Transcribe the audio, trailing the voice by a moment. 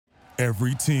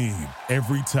Every team,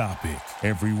 every topic,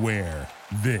 everywhere.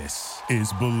 This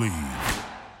is Believe.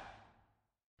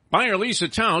 Buy or lease a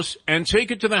Taos and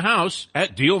take it to the house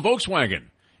at Deal Volkswagen.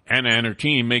 Anna and her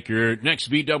team make your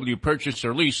next VW purchase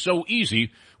or lease so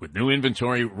easy with new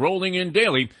inventory rolling in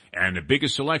daily and the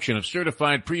biggest selection of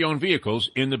certified pre-owned vehicles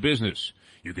in the business.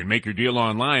 You can make your deal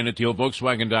online at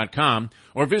dealvolkswagen.com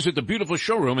or visit the beautiful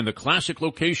showroom in the classic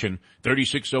location,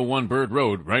 3601 Bird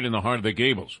Road, right in the heart of the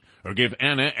Gables. Or give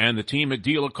Anna and the team at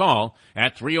Deal a call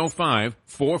at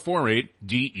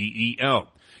 305-448-DEEL.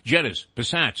 Jettas,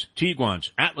 Passats,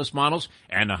 Tiguans, Atlas models,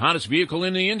 and the hottest vehicle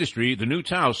in the industry, the new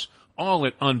Taos, all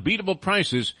at unbeatable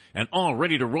prices and all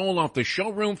ready to roll off the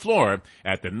showroom floor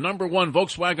at the #1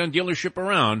 Volkswagen dealership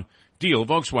around, Deal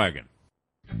Volkswagen.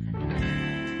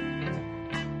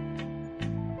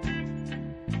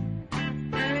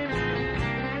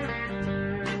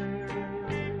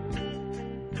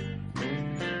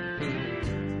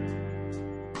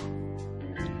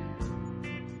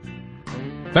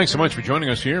 Thanks so much for joining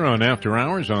us here on After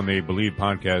Hours on the Believe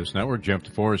Podcast Network. Jeff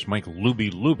DeForest, Mike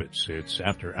Luby Lubitz. It's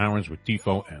After Hours with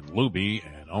Defo and Luby,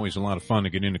 and always a lot of fun to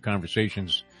get into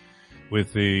conversations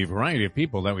with the variety of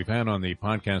people that we've had on the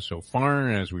podcast so far.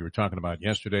 As we were talking about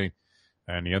yesterday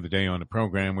and the other day on the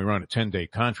program, we were on a 10-day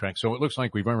contract, so it looks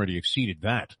like we've already exceeded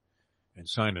that and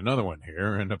signed another one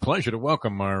here. And a pleasure to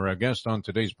welcome our guest on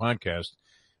today's podcast,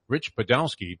 Rich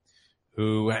Podolsky,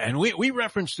 and we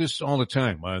reference this all the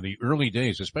time, the early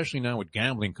days, especially now with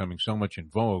gambling coming so much in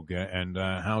vogue, and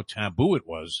how taboo it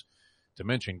was to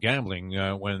mention gambling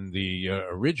when the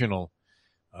original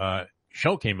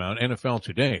show came out, NFL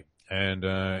Today, and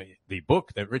the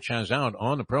book that Rich has out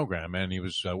on the program, and he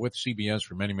was with CBS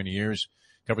for many, many years,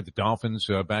 covered the Dolphins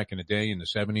back in the day in the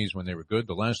 70s when they were good,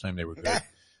 the last time they were good.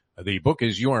 The book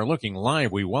is You Are Looking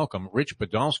Live. We welcome Rich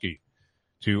Podolsky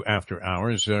to After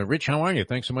Hours. Rich, how are you?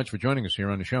 Thanks so much for joining us here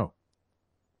on the show.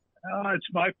 It's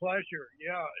my pleasure.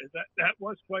 Yeah, that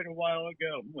was quite a while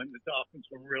ago when the Dolphins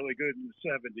were really good in the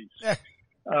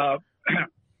 70s.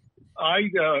 I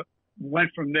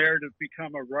went from there to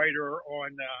become a writer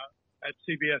at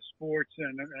CBS Sports,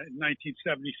 and in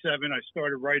 1977 I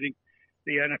started writing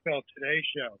the NFL Today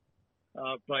show.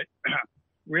 But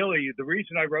really, the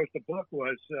reason I wrote the book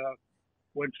was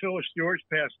when Phyllis George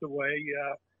passed away.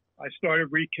 I started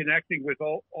reconnecting with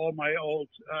all my old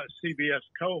CBS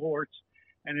cohorts,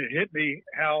 and it hit me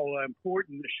how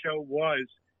important the show was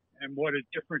and what a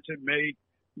difference it made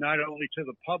not only to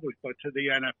the public but to the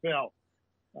NFL.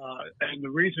 And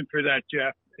the reason for that,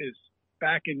 Jeff, is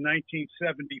back in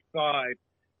 1975,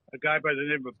 a guy by the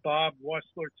name of Bob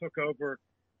Wussler took over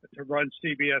to run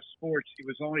CBS Sports. He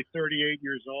was only 38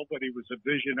 years old, but he was a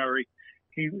visionary.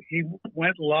 He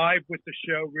went live with the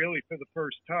show really for the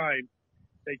first time.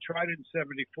 They tried it in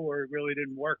 74. It really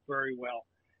didn't work very well.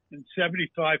 In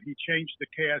 75, he changed the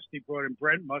cast. He brought in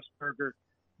Brent Musburger,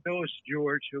 Phyllis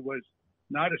George, who was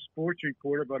not a sports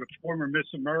reporter, but a former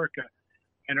Miss America,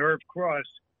 and Irv Cross,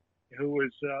 who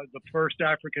was the first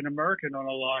African-American on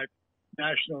a live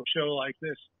national show like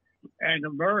this. And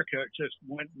America just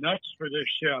went nuts for this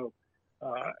show.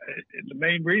 And the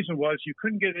main reason was you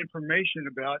couldn't get information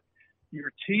about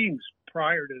your teams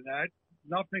prior to that.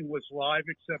 Nothing was live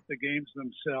except the games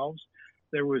themselves.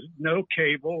 There was no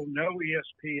cable, no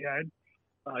ESPN,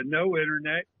 no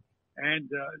internet. And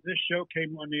this show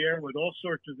came on the air with all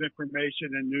sorts of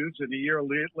information and news. And a year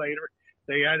later,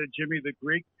 they added Jimmy the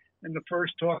Greek and the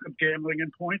first talk of gambling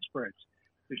and point spreads.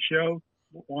 The show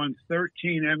won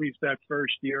 13 Emmys that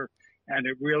first year, and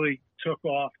it really took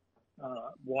off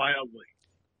wildly.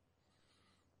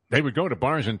 They would go to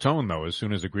bars and tone, though, as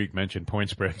soon as the Greek mentioned point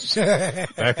spreads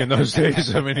back in those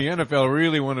days. I mean, the NFL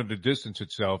really wanted to distance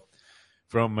itself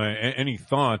from any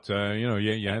thought.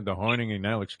 You had the Horning and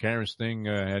Alex Karras thing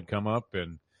had come up,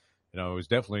 and, it was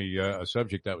definitely a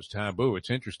subject that was taboo. It's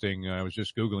interesting. I was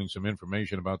just Googling some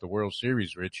information about the World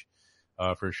Series, Rich,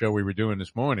 for a show we were doing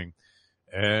this morning.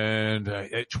 And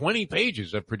 20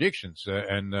 pages of predictions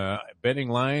and betting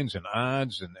lines and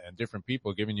odds and different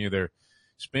people giving you their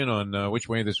spin on which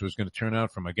way this was going to turn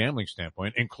out from a gambling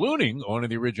standpoint, including one of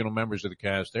the original members of the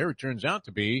cast there. It turns out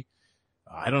to be,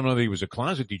 I don't know that he was a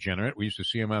closet degenerate. We used to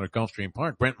see him out at Gulfstream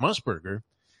Park, Brent Musburger.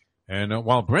 And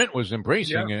while Brent was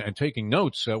embracing and taking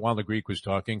notes while the Greek was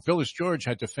talking, Phyllis George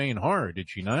had to feign horror, did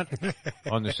she not,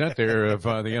 on the set there of the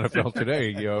NFL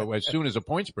Today as soon as a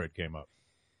point spread came up?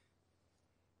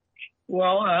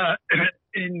 Well,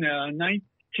 in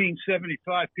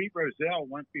 1975, Pete Rozelle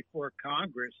went before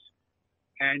Congress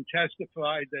and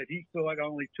testified that he thought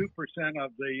only 2%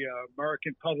 of the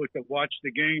American public that watched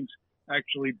the games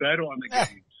actually bet on the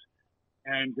games.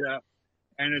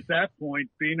 And at that point,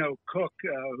 Beano Cook,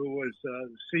 who was the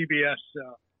CBS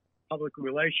public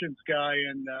relations guy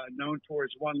and known for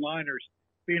his one-liners,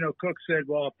 Beano Cook said,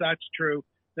 well, if that's true,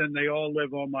 then they all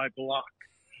live on my block.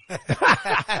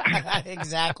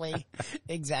 Exactly.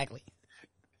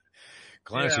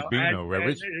 Classic Beano,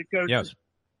 Rich. Yes.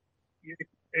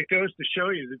 It goes to show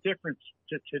you the difference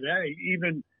to today.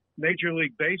 Even Major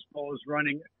League Baseball is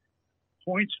running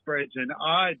point spreads and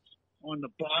odds on the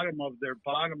bottom of their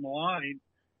bottom line,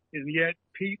 and yet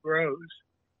Pete Rose,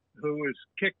 who was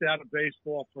kicked out of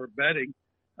baseball for betting,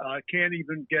 can't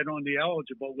even get on the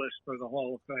eligible list for the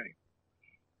Hall of Fame.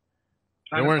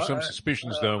 There were some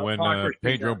suspicions, though, when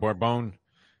Pedro Borbon,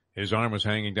 his arm was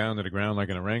hanging down to the ground like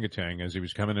an orangutan as he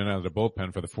was coming in out of the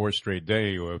bullpen for the fourth straight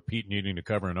day, of Pete needing to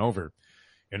cover an over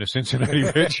in a Cincinnati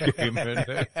Reds game.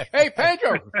 And, hey,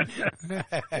 Pedro,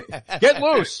 get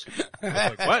loose.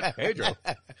 Like, what, Pedro?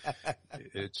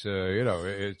 It's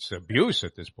it's abuse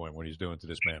at this point what he's doing to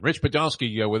this man. Rich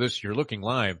Podolsky with us. You're looking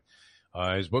live.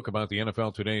 His book about the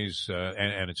NFL today's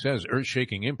and it says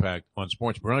earth-shaking impact on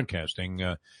sports broadcasting.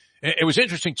 It was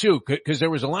interesting too because there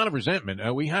was a lot of resentment.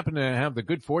 We happen to have the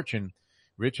good fortune,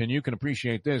 Rich, and you can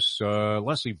appreciate this.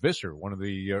 Leslie Visser, one of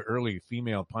the early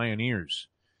female pioneers.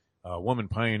 Woman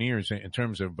pioneers in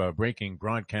terms of breaking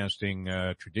broadcasting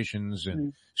traditions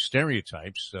and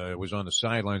stereotypes, was on the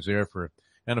sidelines there for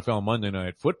NFL Monday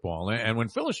Night Football. And when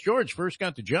Phyllis George first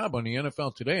got the job on the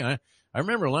NFL Today, I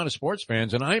remember a lot of sports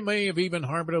fans, and I may have even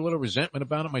harbored a little resentment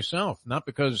about it myself, not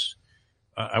because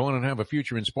I wanted to have a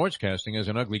future in sportscasting as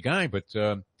an ugly guy, but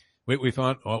we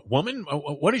thought, woman,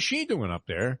 what is she doing up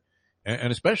there?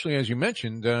 And especially, as you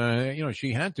mentioned,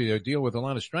 she had to deal with a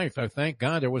lot of strife. Thank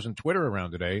God there wasn't Twitter around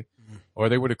today, or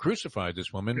they would have crucified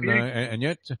this woman. And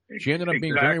yet she ended up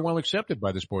being very well accepted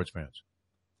by the sports fans.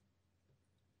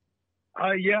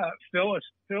 Phyllis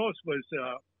was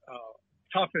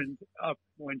toughened up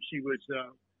when she was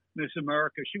Miss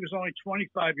America. She was only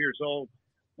 25 years old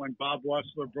when Bob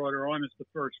Wessler brought her on as the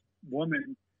first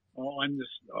woman on this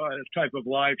type of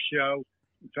live show.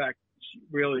 In fact,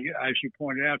 really, as you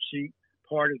pointed out, she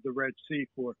parted the Red Sea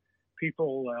for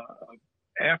people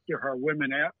after her,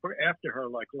 women after her,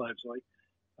 like Leslie,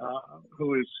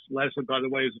 who is, Leslie, by the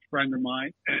way, is a friend of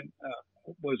mine and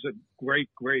was a great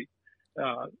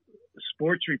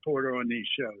sports reporter on these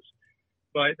shows.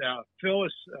 But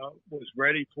Phyllis was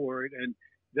ready for it, and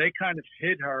they kind of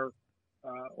hid her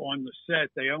on the set.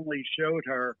 They only showed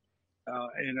her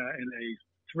in a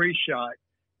three-shot,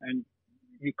 and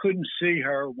you couldn't see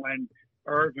her when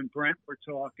Irv and Brent were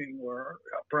talking, or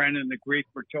Brent and the Greek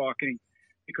were talking,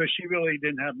 because she really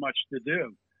didn't have much to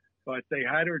do. But they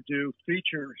had her do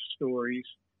feature stories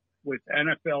with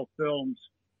NFL films,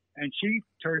 and she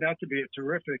turned out to be a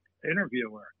terrific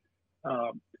interviewer.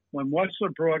 When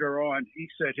Wessler brought her on, he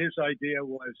said his idea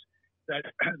was that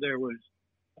there was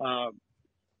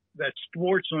that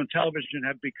sports on television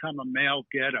had become a male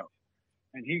ghetto,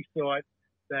 and he thought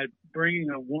that bringing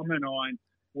a woman on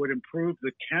would improve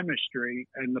the chemistry,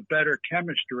 and the better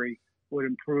chemistry would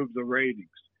improve the ratings.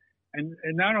 And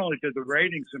not only did the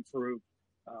ratings improve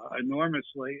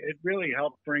enormously, it really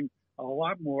helped bring a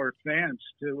lot more fans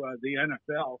to the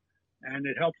NFL, and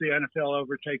it helped the NFL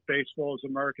overtake baseball as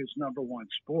America's number one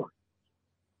sport.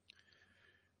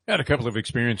 I had a couple of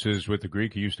experiences with the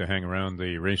Greek. He used to hang around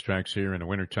the racetracks here in the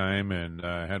wintertime, and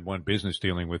had one business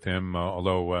dealing with him,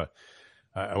 although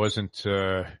I wasn't,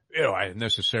 I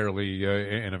necessarily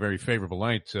in a very favorable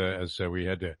light, as we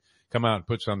had to come out and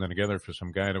put something together for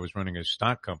some guy that was running a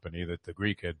stock company that the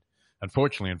Greek had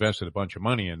unfortunately invested a bunch of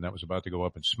money in that was about to go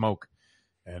up in smoke.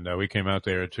 And we came out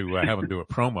there to have him do a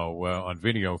promo on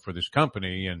video for this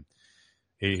company. And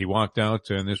he walked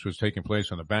out, and this was taking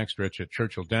place on the backstretch at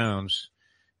Churchill Downs.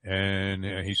 And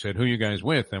he said, "Who you guys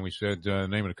with?" And we said, the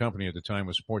name of the company at the time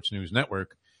was Sports News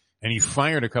Network. And he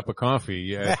fired a cup of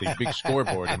coffee at the big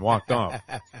scoreboard and walked off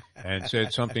and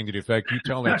said something to the effect, "You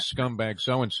tell that scumbag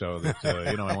so-and-so that,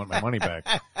 I want my money back."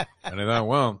 And I thought,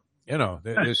 well,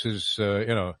 this is,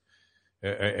 a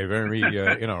very,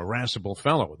 irascible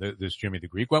fellow, this Jimmy the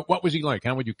Greek. What was he like?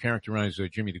 How would you characterize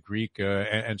Jimmy the Greek?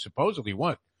 And supposedly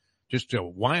what? Just a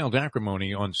wild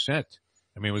acrimony on set.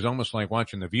 I mean, it was almost like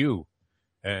watching The View.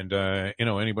 And,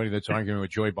 anybody that's arguing with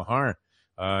Joy Behar,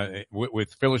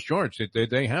 with Phyllis George, did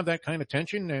they have that kind of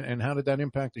tension, and how did that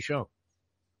impact the show?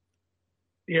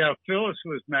 Yeah, Phyllis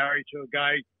was married to a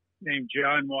guy named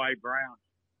John Y. Brown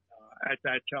at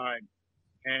that time,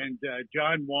 and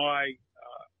John Y.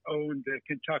 Owned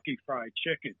Kentucky Fried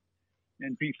Chicken.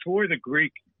 And before the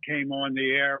Greek came on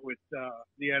the air with the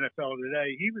NFL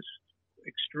Today, he was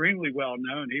extremely well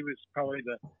known. He was probably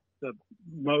the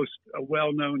most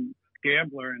well-known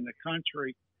gambler in the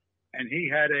country, and he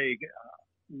had a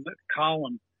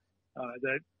column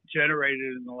that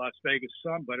generated in the Las Vegas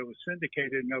Sun, but it was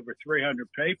syndicated in over 300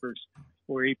 papers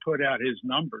where he put out his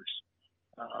numbers,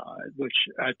 which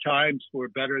at times were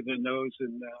better than those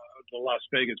in the Las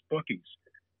Vegas bookies.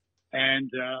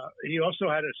 And he also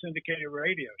had a syndicated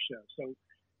radio show. So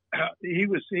he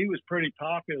was pretty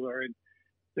popular. And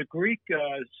the Greek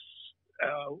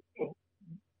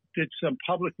did some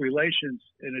public relations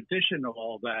in addition to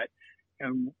all that.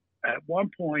 And at one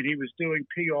point, he was doing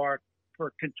PR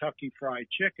for Kentucky Fried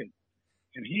Chicken.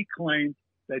 And he claimed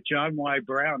that John Y.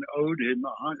 Brown owed him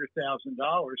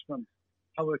 $100,000 from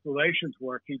public relations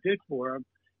work he did for him.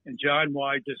 And John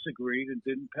Y. disagreed and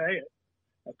didn't pay it,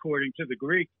 according to the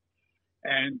Greek.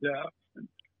 And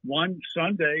one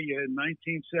Sunday in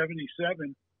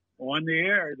 1977, on the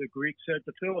air, the Greek said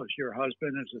to Phyllis, "Your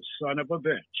husband is a son of a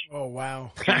bitch." Oh,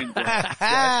 wow. And,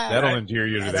 That'll endear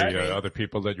you to the other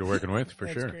people that you're working with, for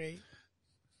That's sure. Great.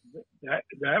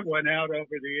 That went out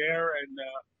over the air,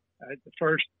 and at the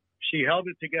first, she held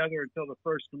it together until the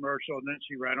first commercial, and then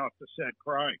she ran off the set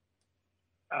crying.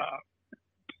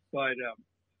 But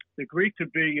the Greek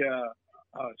could be a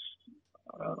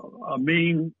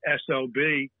mean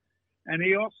SOB, and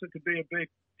he also could be a big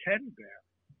teddy bear.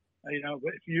 You know,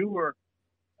 if you were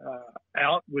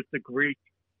out with the Greek,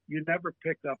 you never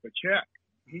picked up a check.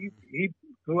 He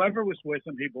whoever was with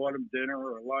him, he bought him dinner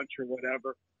or lunch or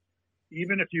whatever.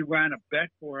 Even if you ran a bet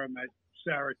for him at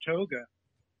Saratoga,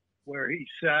 where he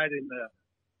sat in the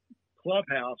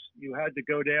clubhouse, you had to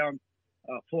go down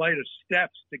a flight of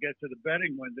steps to get to the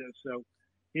betting window. So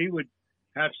he would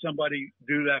have somebody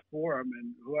do that for him,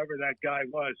 and whoever that guy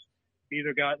was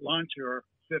either got lunch or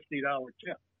a $50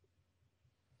 tip.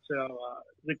 So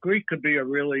the Greek could be a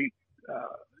really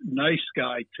nice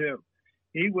guy too.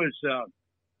 He was a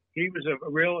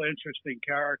real interesting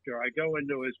character. I go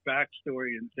into his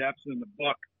backstory in depth in the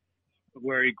book,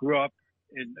 where he grew up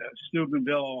in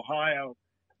Steubenville, Ohio,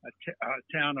 a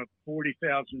town of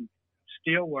 40,000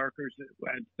 steel workers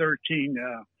and 13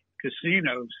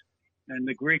 casinos. And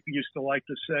the Greek used to like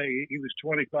to say he was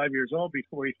 25 years old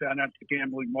before he found out that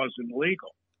gambling wasn't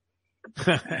legal.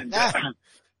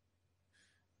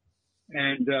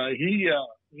 And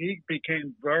he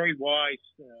became very wise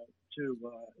to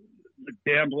the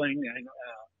gambling and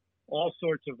all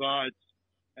sorts of odds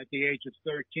at the age of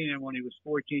 13. And when he was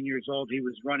 14 years old, he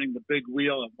was running the big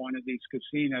wheel of one of these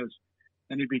casinos,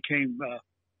 and he became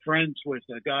friends with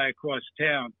a guy across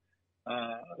town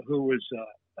who was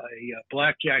a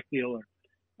blackjack dealer,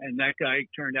 and that guy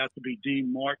turned out to be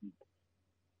Dean Martin,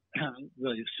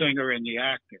 the singer and the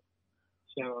actor.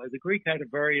 So the Greek had a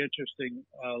very interesting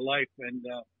life, and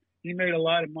he made a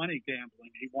lot of money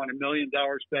gambling. He won $1 million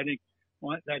betting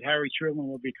that Harry Truman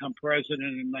would become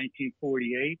president in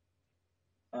 1948.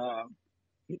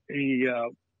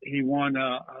 He won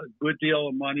a good deal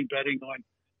of money betting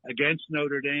against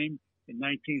Notre Dame in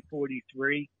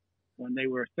 1943, when they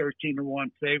were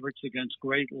 13-1 favorites against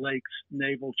Great Lakes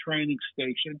Naval Training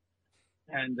Station.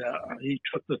 And he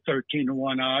took the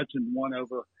 13-1 odds and won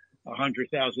over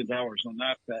 $100,000 on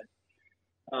that bet.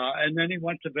 And then he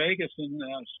went to Vegas and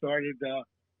started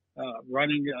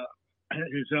running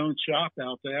his own shop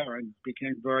out there and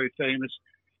became very famous.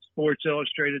 Sports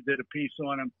Illustrated did a piece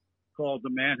on him called "The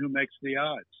Man Who Makes the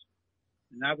Odds,"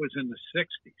 and that was in the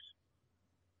 60s.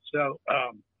 So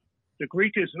the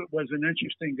Greek was an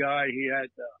interesting guy. He had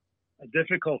a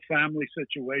difficult family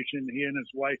situation. He and his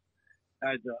wife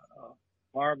had a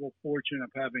horrible fortune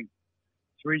of having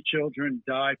 3 children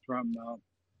die from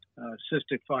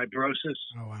cystic fibrosis.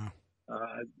 Oh, wow.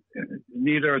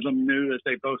 Neither of them knew that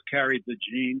they both carried the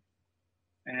gene.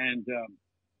 And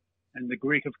the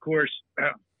Greek, of course,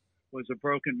 was a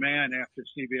broken man after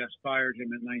CBS fired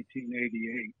him in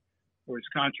 1988 for his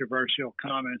controversial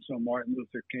comments on Martin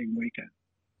Luther King weekend.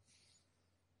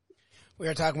 We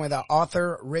are talking with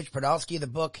author Rich Podolsky. The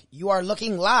book, You Are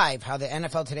Looking Live, How the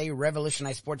NFL Today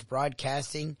Revolutionized Sports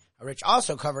Broadcasting. Rich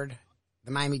also covered the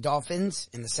Miami Dolphins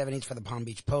in the 70s for the Palm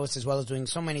Beach Post, as well as doing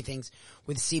so many things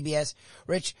with CBS.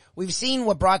 Rich, we've seen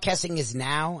what broadcasting is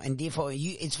now, and default,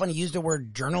 it's funny, you use the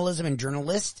word journalism and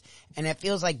journalist, and it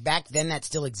feels like back then that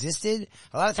still existed.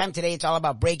 A lot of time today it's all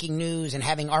about breaking news and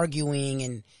having arguing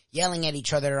and yelling at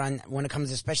each other when it comes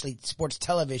to especially sports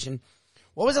television.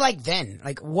 What was it like then?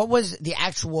 Like, what was the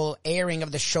actual airing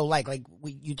of the show like? Like,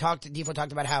 Defo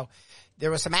talked about how there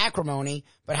was some acrimony,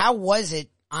 but how was it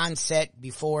on set,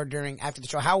 before, during, after the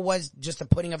show? How was just the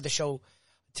putting of the show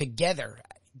together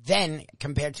then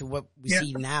compared to what we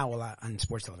see now a lot on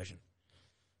sports television?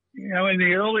 You know, in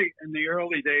the early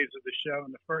days of the show,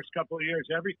 in the first couple of years,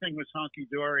 everything was hunky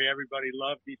dory. Everybody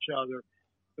loved each other.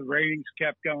 The ratings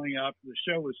kept going up. The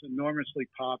show was enormously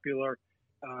popular.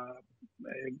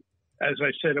 As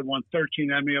I said, it won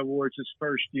 13 Emmy Awards its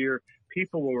first year.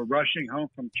 People were rushing home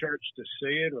from church to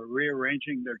see it or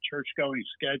rearranging their church-going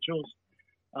schedules.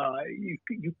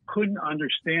 You couldn't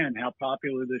understand how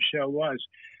popular the show was.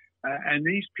 And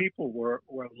these people were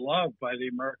loved by the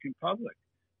American public.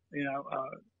 You know,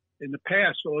 in the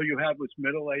past, all you had was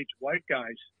middle-aged white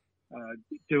guys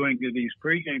doing these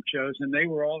pregame shows, and they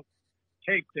were all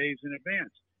taped days in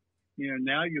advance. You know,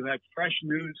 now you had fresh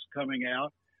news coming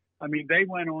out. I mean, they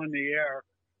went on the air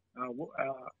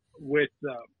with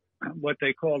what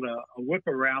they called a whip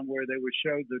around, where they would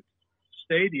show the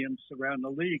stadiums around the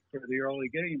league for the early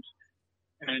games.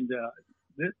 And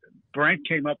Brent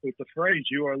came up with the phrase,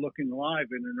 "You are looking live,"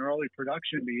 in an early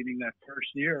production meeting that first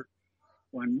year,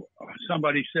 when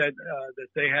somebody said that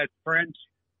they had friends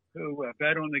who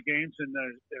bet on the games, and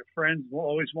their friends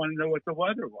always wanted to know what the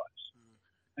weather was.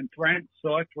 And Brent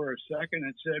thought for a second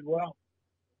and said, well,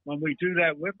 when we do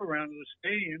that whip around of the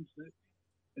stadiums,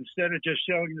 instead of just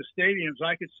showing the stadiums,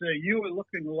 I could say, "You are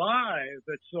looking live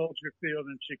at Soldier Field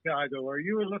in Chicago," or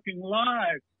 "You are looking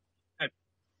live at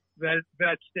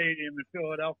that stadium in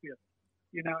Philadelphia."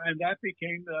 You know, and that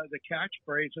became the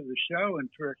catchphrase of the show. And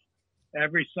for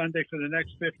every Sunday for the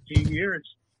next 15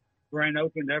 years, Brent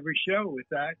opened every show with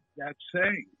that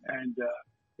saying. And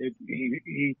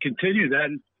he continued that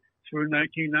through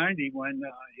 1990 when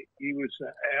he was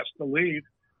asked to leave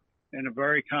in a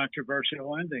very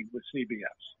controversial ending with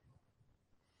CBS.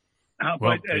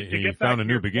 Well, he found a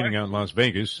new beginning out in Las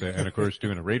Vegas, and of course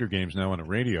doing the Raider games now on the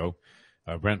radio.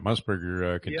 Brent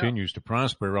Musburger continues to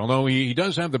prosper, although he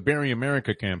does have the Bury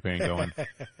America campaign going.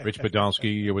 Rich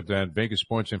Podolsky with that Vegas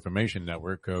Sports Information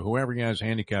Network, whoever he has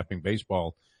handicapping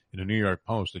baseball in the New York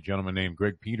Post, a gentleman named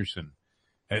Greg Peterson,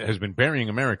 has been burying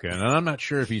America. And I'm not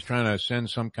sure if he's trying to send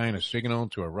some kind of signal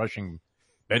to a rushing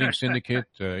betting syndicate,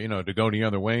 to go the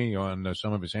other way on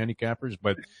some of his handicappers.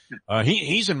 But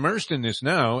he's immersed in this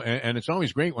now, and it's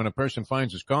always great when a person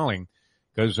finds his calling,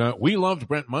 because we loved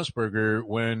Brent Musburger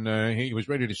when he was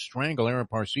ready to strangle Ara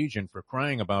Parseghian for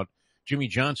crying about Jimmy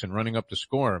Johnson running up the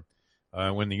score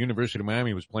when the University of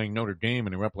Miami was playing Notre Dame,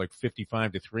 and they were up like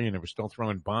 55-3, and they were still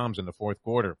throwing bombs in the fourth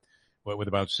quarter. But with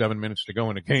about 7 minutes to go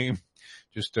in the game,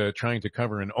 just trying to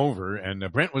cover an over.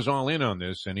 And Brent was all in on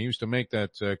this, and he used to make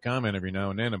that comment every now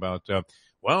and then about,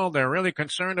 well, they're really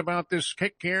concerned about this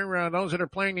kick here, those that are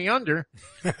playing the under.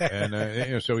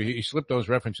 And so he slipped those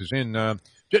references in.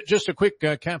 Just a quick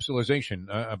capsulization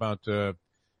about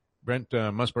Brent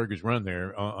Musburger's run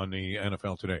there on the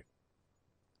NFL Today.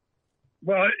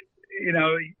 Well, you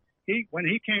know, when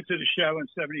he came to the show in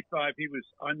 '75, he was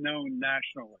unknown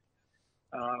nationally.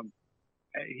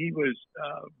 He was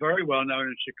very well known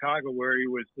in Chicago, where he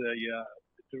was the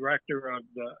director of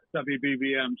the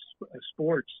WBBM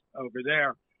Sports over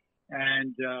there.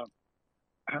 And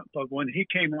but when he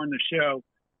came on the show,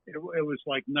 it was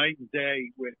like night and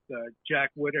day with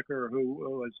Jack Whitaker, who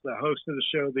was the host of the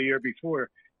show the year before.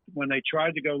 When they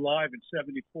tried to go live in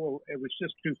 '74, it was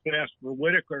just too fast for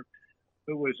Whitaker,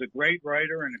 who was a great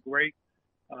writer and a great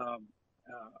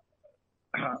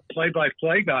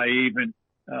play-by-play guy even.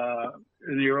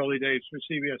 In the early days for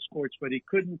CBS Sports, but he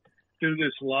couldn't do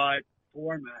this live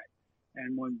format.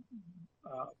 And when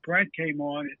Brent came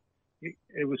on,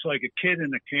 it was like a kid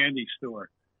in a candy store.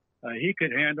 He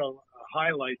could handle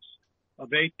highlights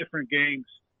of 8 different games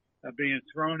being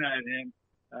thrown at him.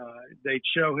 They'd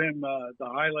show him the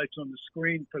highlights on the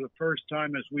screen for the first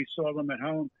time as we saw them at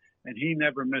home, and he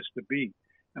never missed a beat.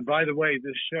 And by the way,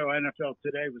 this show, NFL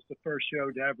Today, was the first show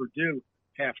to ever do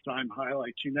halftime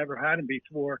highlights. You never had them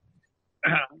before.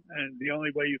 And the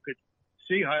only way you could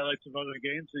see highlights of other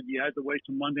games is you had to wait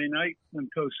till Monday night when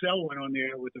Cosell went on the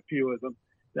air with a few of them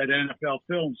that NFL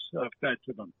Films fed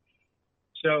to them.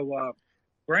 So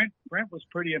Brent was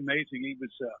pretty amazing. He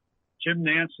was Jim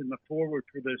Nance, in the foreword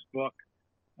for this book,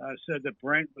 said that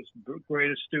Brent was the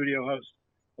greatest studio host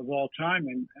of all time,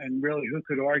 and really, who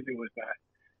could argue with that?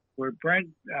 Where Brent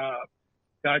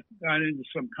got into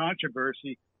some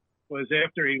controversy was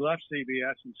after he left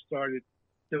CBS and started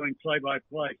doing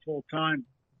play-by-play full-time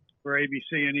for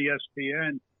ABC and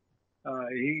ESPN.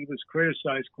 He was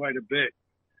criticized quite a bit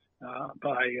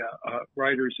by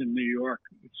writers in New York,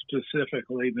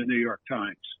 specifically the New York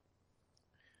Times.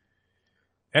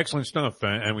 Excellent stuff,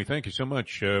 and we thank you so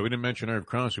much. We didn't mention Irv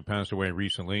Krause, who passed away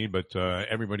recently, but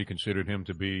everybody considered him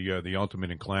to be the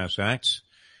ultimate in class acts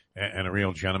and a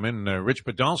real gentleman. Rich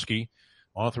Podolsky,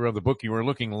 author of the book You Are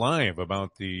Looking Live,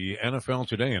 about the NFL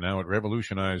today and how it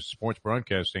revolutionized sports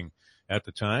broadcasting at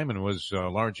the time and was a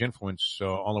large influence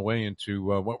all the way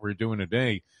into what we're doing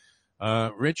today.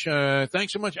 Rich,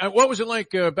 thanks so much. What was it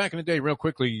like back in the day, real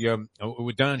quickly,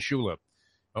 with Don Shula,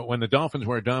 when the Dolphins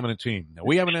were a dominant team?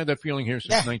 We haven't had that feeling here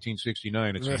since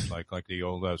 1969, it seems like the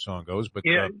old song goes. But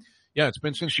it's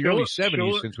been since the early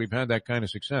 70s since we've had that kind of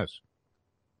success.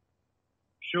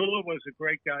 Shula was a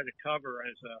great guy to cover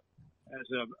as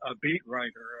a beat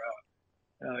writer.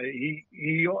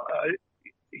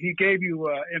 He gave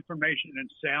you information in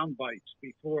sound bites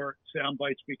before sound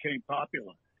bites became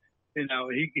popular. You know,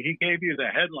 he gave you the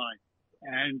headline.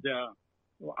 And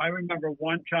I remember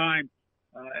one time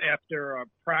after a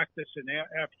practice and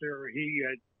after he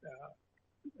had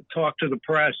talked to the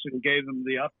press and gave them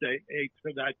the update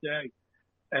for that day,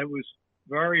 it was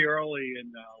very early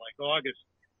in like August,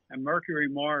 and Mercury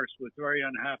Morris was very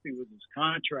unhappy with his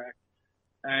contract,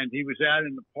 and he was out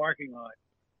in the parking lot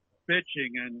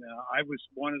bitching, and I was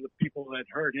one of the people that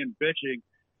heard him bitching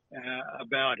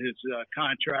about his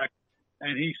contract.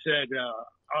 And he said,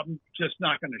 I'm just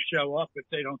not going to show up if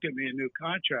they don't give me a new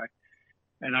contract.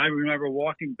 And I remember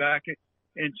walking back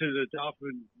into the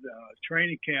Dolphin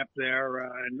training camp there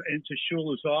and into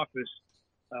Shula's office.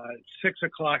 6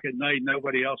 o'clock at night,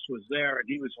 nobody else was there, and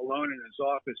he was alone in his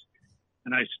office.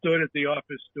 And I stood at the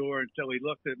office door until he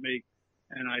looked at me,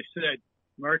 and I said,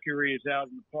 Mercury is out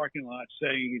in the parking lot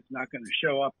saying he's not going to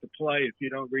show up to play if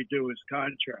you don't redo his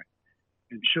contract.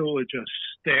 And Shula just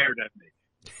stared at me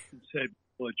and said,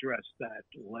 we'll address that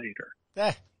later.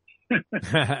 That's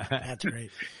great.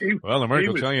 Well, the Merc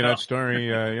will tell you that story,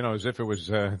 as if it was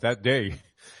that day.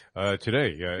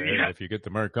 Today, if you get the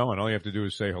Merc going, all you have to do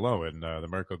is say hello, and the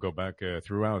Merc will go back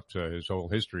throughout his whole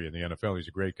history in the NFL. He's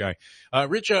a great guy.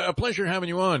 Rich, a pleasure having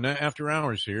you on after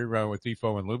hours here with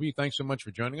Defo and Luby. Thanks so much for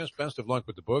joining us. Best of luck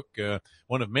with the book.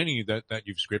 One of many that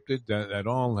you've scripted that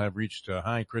all have reached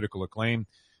high critical acclaim.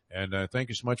 And thank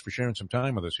you so much for sharing some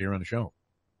time with us here on the show.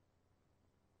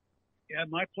 Yeah,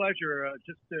 my pleasure.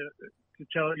 Just to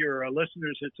tell your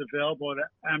listeners, it's available at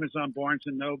Amazon, Barnes &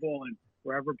 Noble, and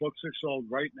wherever books are sold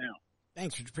right now.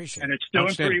 Thanks, Rich. Appreciate it. And it's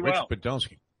doing pretty well. Rich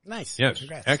Podolsky. Nice. Yes,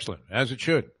 congrats. Excellent, as it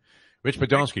should. Rich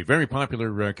Podolsky, very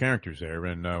popular characters there,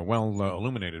 and well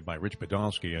illuminated by Rich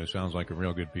Podolsky. Sounds like a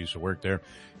real good piece of work there,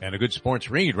 and a good sports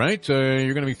read, right?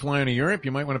 You're going to be flying to Europe.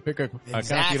 You might want to pick a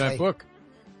copy of that book.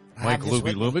 Mike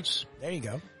Luby Lubitz. There you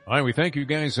go. All right, we thank you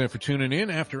guys for tuning in.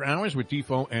 After Hours with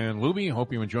Defo and Luby.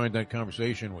 Hope you enjoyed that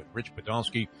conversation with Rich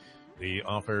Podolsky, the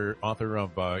author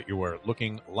of You Are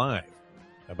Looking Live,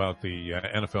 about the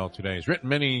NFL today. He's written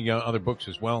many other books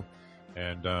as well,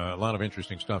 and a lot of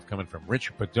interesting stuff coming from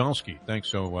Rich Podolsky. Thanks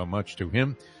so much to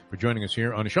him for joining us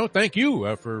here on the show. Thank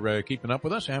you for keeping up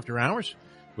with us after hours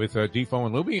with Defo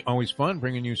and Luby. Always fun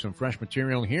bringing you some fresh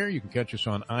material here. You can catch us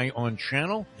on ION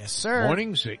Channel. Yes, sir.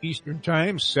 Mornings, Eastern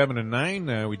Time, 7 and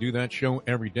 9. We do that show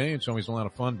every day. It's always a lot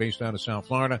of fun, based out of South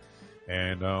Florida.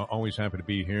 And always happy to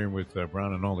be here with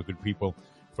Brown and all the good people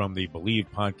from the Believe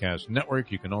Podcast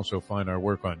Network. You can also find our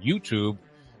work on YouTube.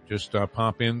 Just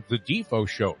pop in The Defo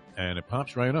Show, and it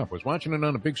pops right up. I was watching it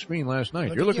on a big screen last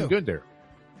night. You're looking good there.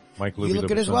 Mike Luby. You look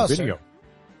good as well, video. sir.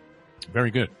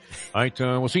 Very good. All right,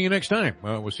 we'll see you next time.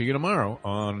 We'll see you tomorrow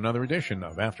on another edition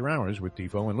of After Hours with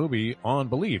Defo and Luby on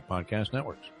Believe Podcast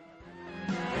Networks.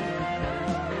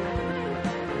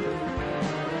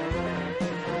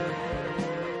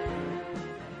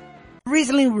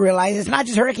 Recently we realized it's not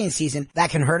just hurricane season that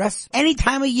can hurt us. Any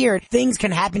time of year, things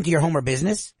can happen to your home or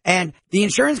business. And the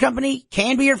insurance company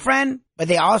can be your friend, but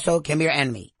they also can be your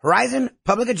enemy. Horizon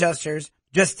Public Adjusters,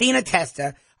 Justina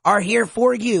Testa, are here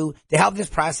for you to help this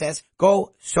process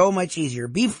go so much easier.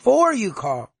 Before you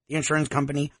call the insurance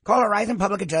company, call Horizon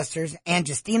Public Adjusters and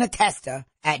Justina Testa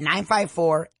at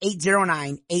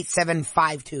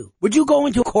 954-809-8752. Would you go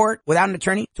into court without an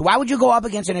attorney? So why would you go up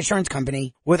against an insurance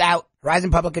company without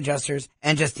Horizon Public Adjusters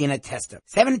and Justina Testa?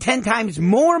 7 to 10 times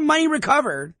more money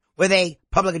recovered with a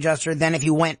public adjuster than if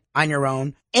you went on your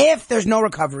own. If there's no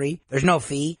recovery, there's no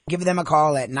fee. Give them a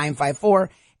call at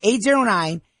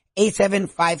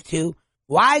 954-809-8752.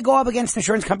 Why go up against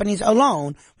insurance companies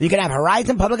alone when you can have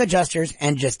Horizon Public Adjusters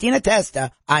and Justina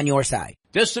Testa on your side?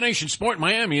 Destination Sport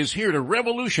Miami is here to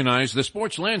revolutionize the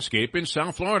sports landscape in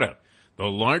South Florida. The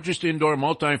largest indoor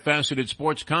multifaceted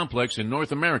sports complex in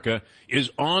North America is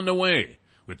on the way,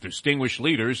 with distinguished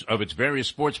leaders of its various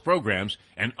sports programs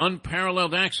and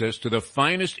unparalleled access to the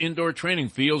finest indoor training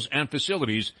fields and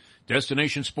facilities.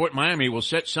 Destination Sport Miami will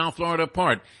set South Florida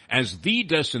apart as the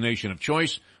destination of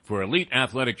choice for elite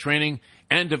athletic training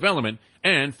and development,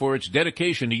 and for its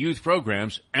dedication to youth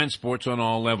programs and sports on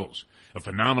all levels. A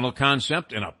phenomenal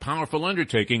concept and a powerful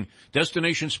undertaking,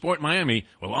 Destination Sport Miami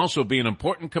will also be an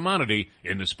important commodity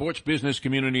in the sports business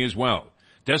community as well.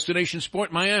 Destination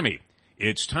Sport Miami,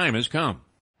 its time has come.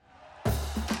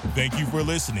 Thank you for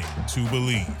listening to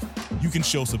Believe. You can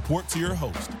show support to your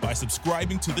host by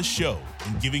subscribing to the show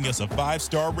and giving us a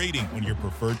 5-star rating on your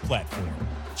preferred platform.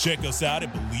 Check us out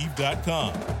at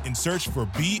Believe.com and search for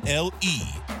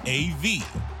BLEAV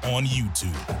on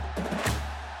YouTube.